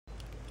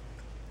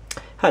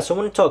Hi, so I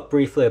want to talk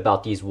briefly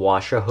about these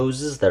washer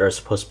hoses that are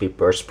supposed to be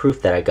burst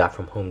proof that I got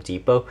from Home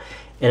Depot.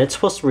 And it's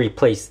supposed to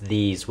replace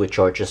these, which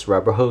are just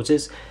rubber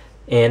hoses.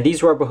 And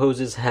these rubber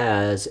hoses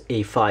has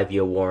a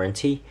 5-year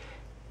warranty.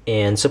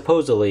 And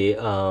supposedly,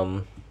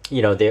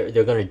 you know, they're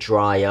going to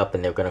dry up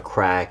and they're going to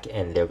crack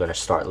and they're going to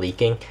start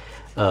leaking.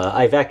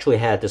 I've actually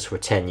had this for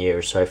 10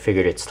 years, so I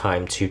figured it's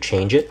time to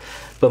change it.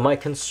 But my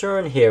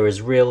concern here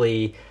is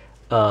really,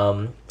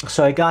 so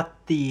I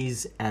got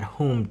these at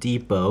Home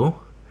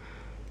Depot.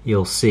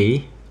 You'll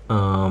see,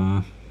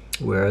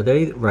 where are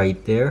they?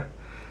 Right there.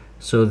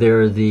 So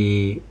they're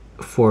the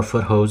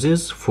 4-foot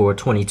hoses for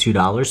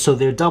 $22. So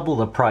they're double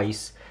the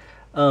price.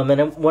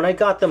 And when I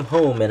got them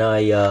home and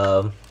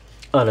I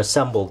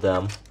unassembled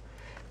them,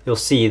 you'll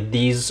see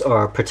these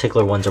are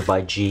particular ones are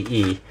by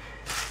GE.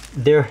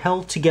 They're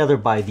held together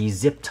by these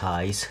zip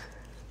ties.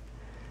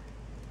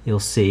 You'll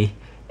see,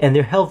 and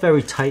they're held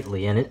very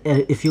tightly. And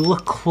if you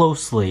look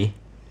closely,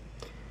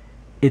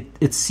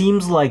 it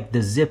seems like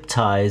the zip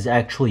ties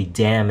actually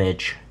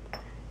damage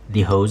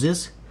the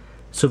hoses.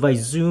 So if I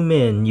zoom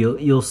in,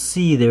 you'll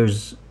see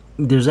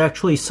there's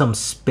actually some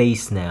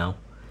space now.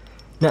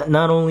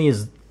 Not only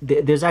is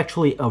there's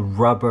actually a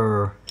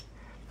rubber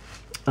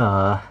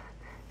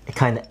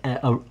kind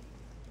of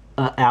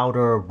a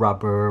outer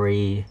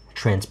rubbery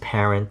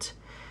transparent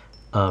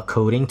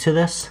coating to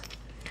this.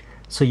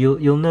 So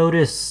you'll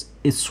notice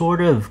it sort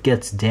of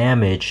gets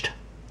damaged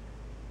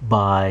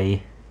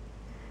by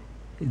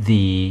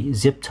the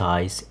zip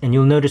ties, and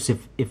you'll notice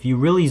if you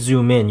really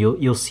zoom in,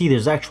 you'll see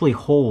there's actually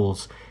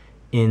holes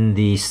in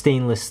the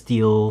stainless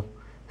steel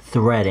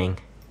threading.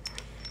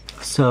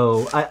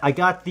 So I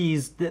got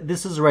these.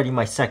 This is already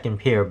my second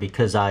pair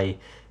because I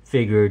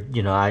figured,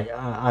 you know,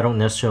 I don't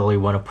necessarily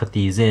want to put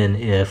these in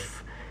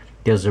if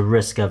there's a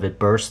risk of it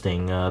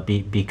bursting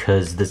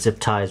because the zip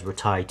ties were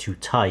tied too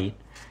tight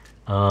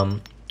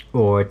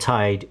or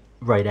tied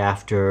right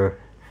after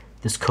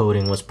this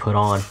coating was put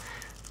on.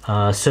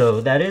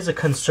 So that is a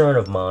concern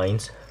of mine,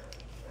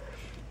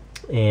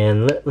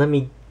 and let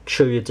me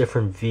show you a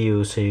different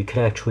view so you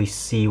can actually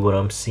see what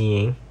I'm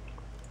seeing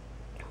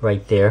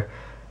right there.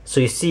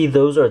 So you see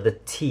those are the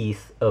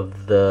teeth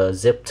of the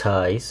zip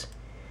ties,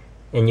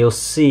 and you'll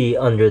see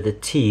under the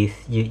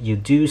teeth you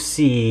do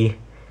see,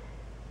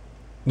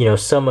 you know,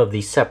 some of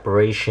the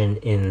separation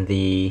in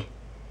the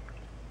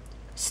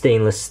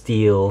stainless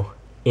steel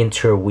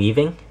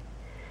interweaving.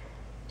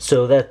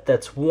 So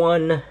that's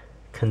one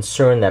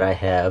concern that I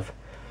have,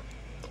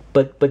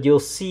 but you'll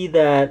see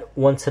that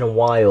once in a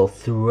while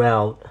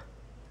throughout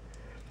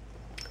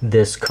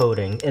this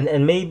coating,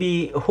 and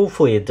maybe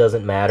hopefully it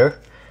doesn't matter,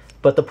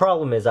 but the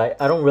problem is I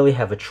don't really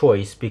have a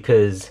choice,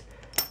 because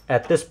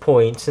at this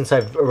point, since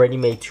I've already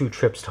made 2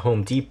 trips to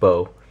Home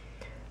Depot,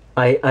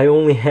 I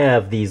only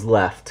have these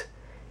left,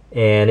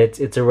 and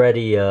it's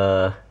already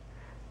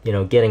you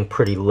know, getting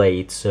pretty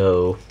late,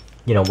 so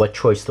you know, what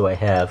choice do I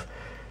have?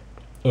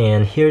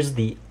 And here's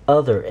the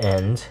other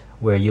end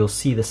where you'll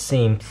see the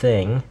same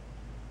thing.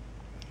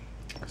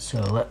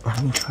 So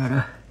let me try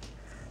to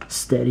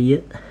steady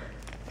it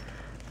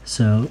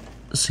so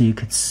you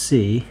could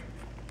see.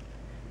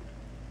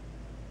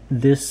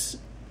 This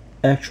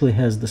actually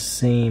has the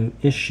same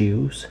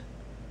issues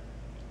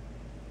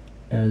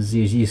as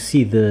you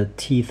see the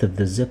teeth of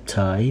the zip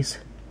ties,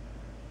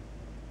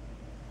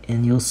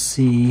 and you'll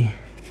see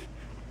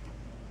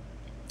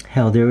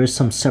how there is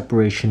some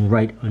separation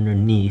right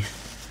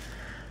underneath.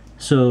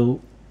 So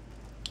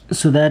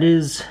that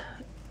is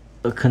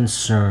a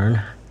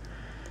concern,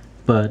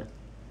 but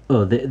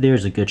oh,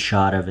 there's a good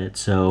shot of it.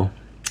 So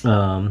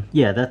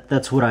yeah,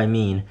 that's what I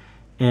mean.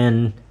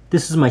 And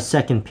this is my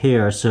second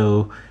pair,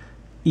 so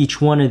each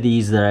one of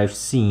these that I've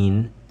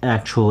seen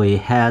actually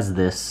has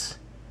this.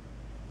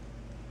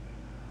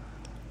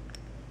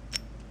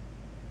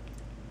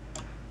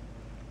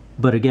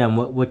 But again,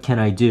 what can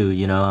I do?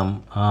 You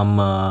know,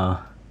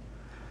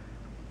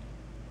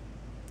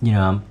 you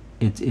know,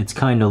 it's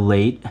kind of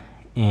late,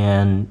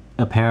 and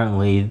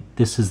apparently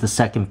this is the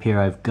second pair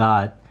I've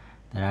got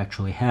that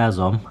actually has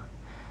them.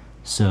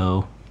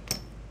 So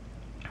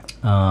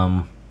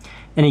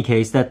any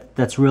case,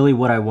 that's really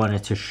what I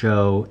wanted to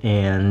show,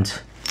 and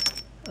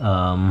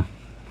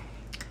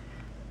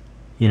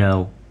you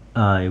know,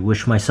 I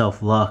wish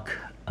myself luck.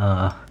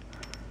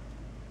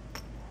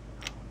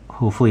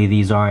 Hopefully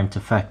these aren't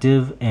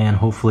defective, and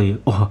hopefully,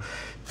 oh,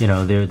 you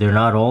know, they're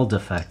not all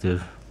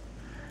defective,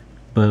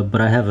 but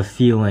I have a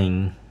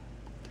feeling,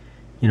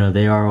 you know,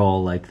 they are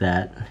all like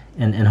that,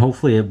 and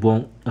hopefully it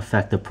won't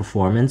affect the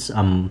performance. You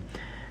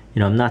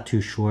know, I'm not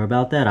too sure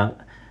about that.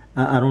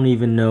 I don't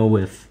even know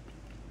if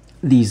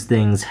these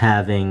things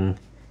having,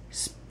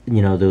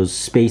 you know, those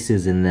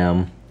spaces in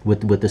them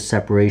with the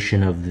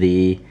separation of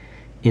the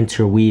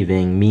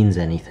interweaving means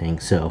anything.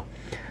 So,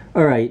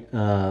 all right,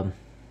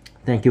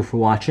 thank you for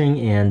watching,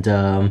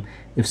 and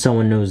if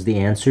someone knows the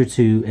answer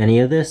to any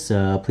of this,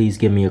 please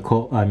give me a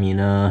call.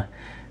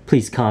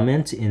 Please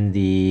comment in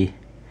the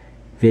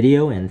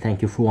video, and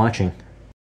thank you for watching.